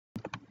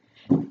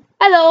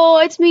Hello,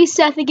 it's me,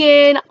 Seth,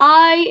 again.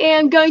 I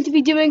am going to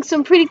be doing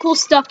some pretty cool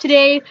stuff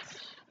today.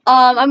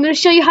 I'm going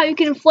to show you how you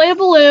can inflate a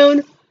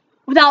balloon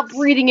without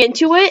breathing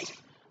into it.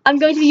 I'm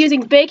going to be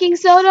using baking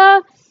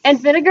soda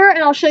and vinegar,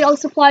 and I'll show you all the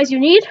supplies you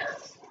need.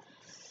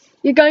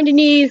 You're going to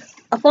need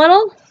a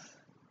funnel,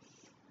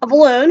 a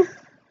balloon,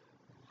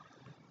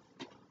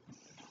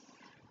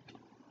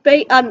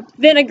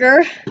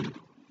 vinegar,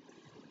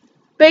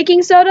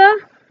 baking soda,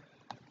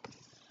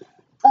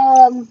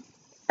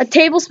 a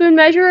tablespoon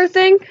measure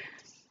thing,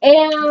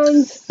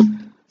 and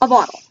a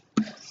bottle.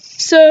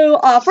 So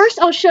first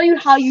I'll show you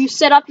how you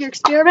set up your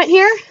experiment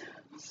here.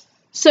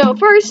 So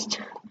first,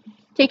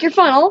 take your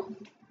funnel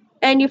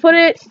and you put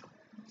it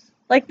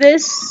like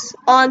this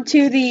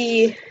onto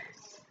you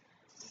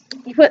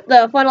put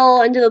the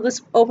funnel into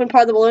this open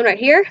part of the balloon right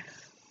here.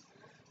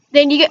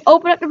 Then you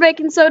open up your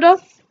baking soda.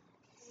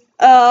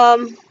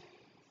 Oh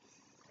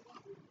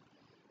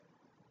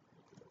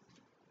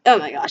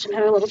my gosh, I'm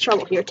having a little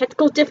trouble here.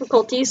 Technical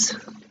difficulties.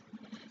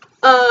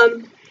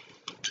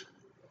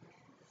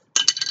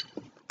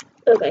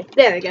 Okay,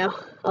 there we go.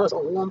 Oh, there's a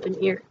lump in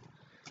here.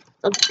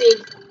 A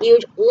big,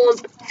 huge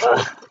lump.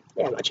 Ugh,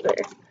 yeah, much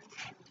better.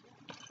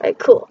 Alright,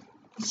 cool.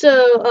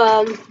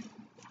 So,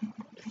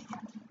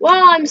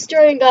 while I'm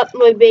stirring up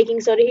my baking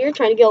soda here,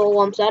 trying to get all the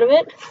lumps out of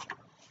it.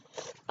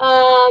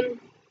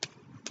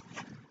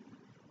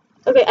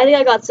 Okay, I think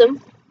I got some.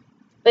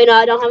 But no,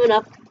 I don't have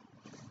enough.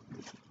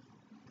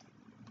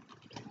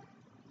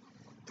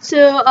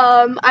 So,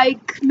 I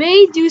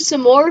may do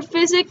some more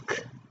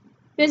physics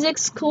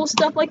cool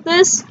stuff like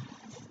this.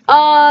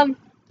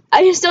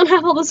 I just don't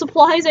have all the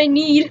supplies I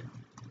need.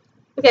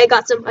 Okay, I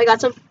got some.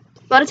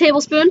 About a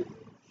tablespoon.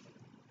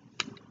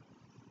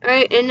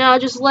 Alright, and now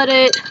just let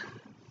it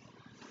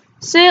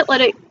sit,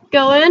 let it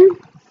go in.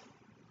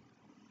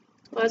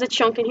 Oh, there's a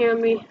chunk in here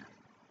on me.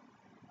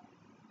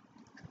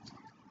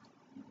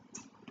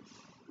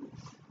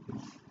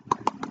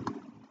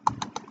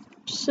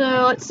 So,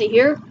 let's see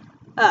here.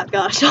 Oh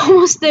gosh,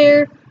 almost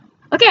there.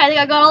 Okay, I think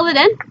I got all of it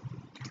in.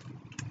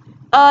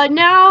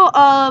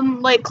 Now,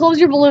 like, close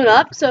your balloon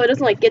up so it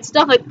doesn't, like, get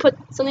stuff. Like, put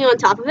something on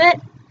top of it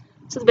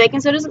so the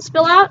baking soda doesn't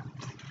spill out.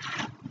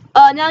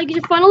 Now you get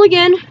your funnel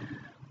again.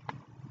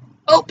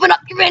 Open up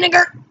your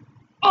vinegar.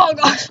 Oh,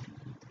 gosh.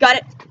 Got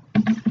it.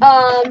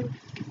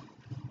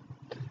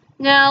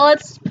 Now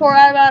let's pour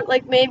out about,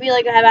 like, maybe,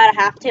 like, about a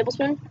half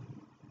tablespoon.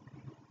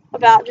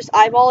 Just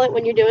eyeball it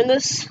when you're doing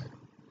this.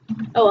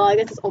 Oh, well, I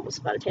guess it's almost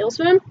about a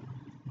tablespoon.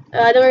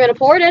 Then we're going to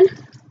pour it in.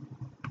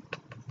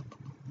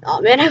 Oh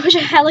man, I wish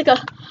I had like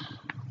a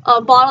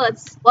bottle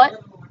that's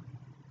what?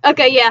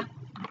 Okay, yeah.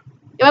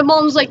 My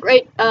mom's like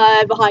right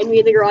behind me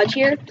in the garage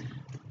here.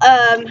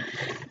 Oh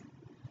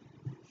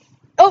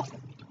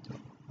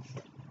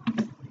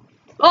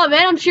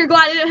man, I'm sure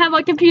glad I didn't have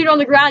my computer on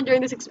the ground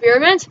during this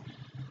experiment.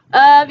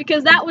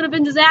 Because that would have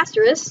been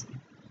disastrous.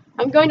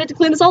 I'm going to have to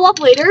clean this all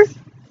up later.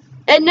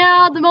 And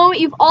now the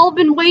moment you've all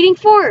been waiting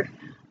for.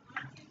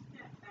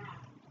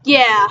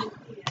 Yeah.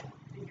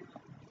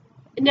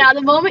 Now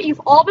the moment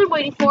you've all been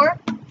waiting for,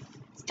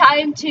 it's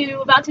about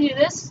to do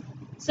this.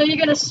 So you're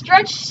gonna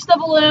stretch the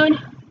balloon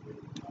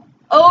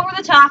over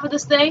the top of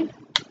this thing.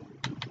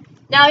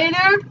 Now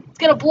either it's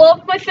gonna blow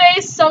up in my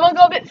face, so I'm gonna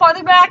go a bit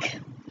farther back,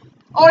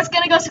 or it's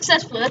gonna go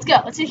successfully. Let's go.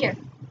 Let's see here.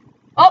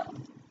 Oh,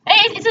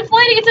 hey, it's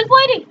inflating. It's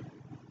inflating.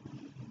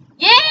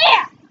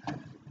 Yeah.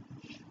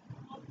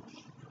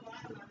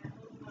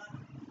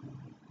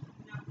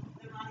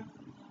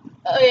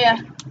 Oh yeah.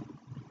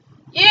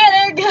 Yeah,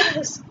 there it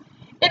goes.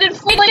 It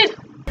inflated.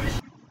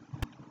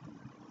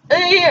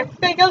 Here,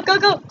 go.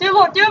 Do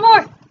it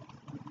more.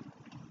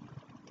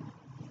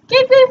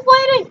 Keep it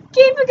inflating.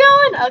 Keep it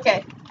going.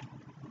 Okay.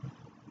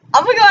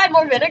 I'm gonna go add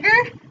more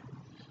vinegar.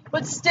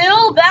 But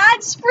still,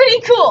 that's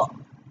pretty cool.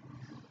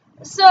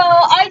 So,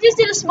 I just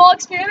did a small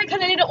experiment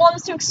because I didn't want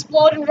this to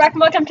explode and wreck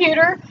my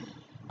computer.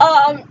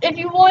 If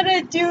you want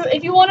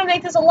to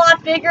make this a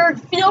lot bigger,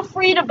 feel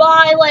free to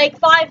buy like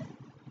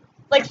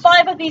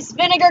five of these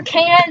vinegar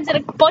cans and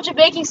a bunch of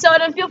baking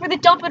soda, and feel free to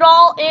dump it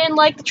all in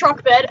like a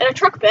truck bed,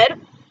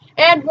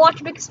 and watch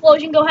a big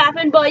explosion go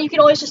happen. But you can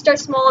always just start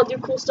small and do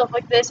cool stuff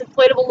like this,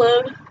 inflate a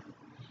balloon.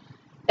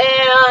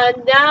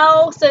 And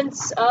now,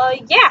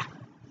 yeah.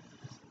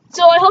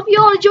 So I hope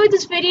you all enjoyed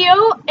this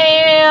video,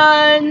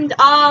 and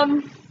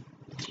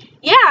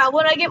yeah,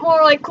 when I get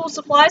more like cool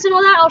supplies and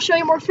all that, I'll show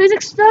you more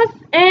physics stuff,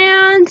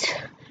 and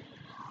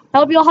I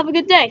hope you all have a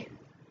good day.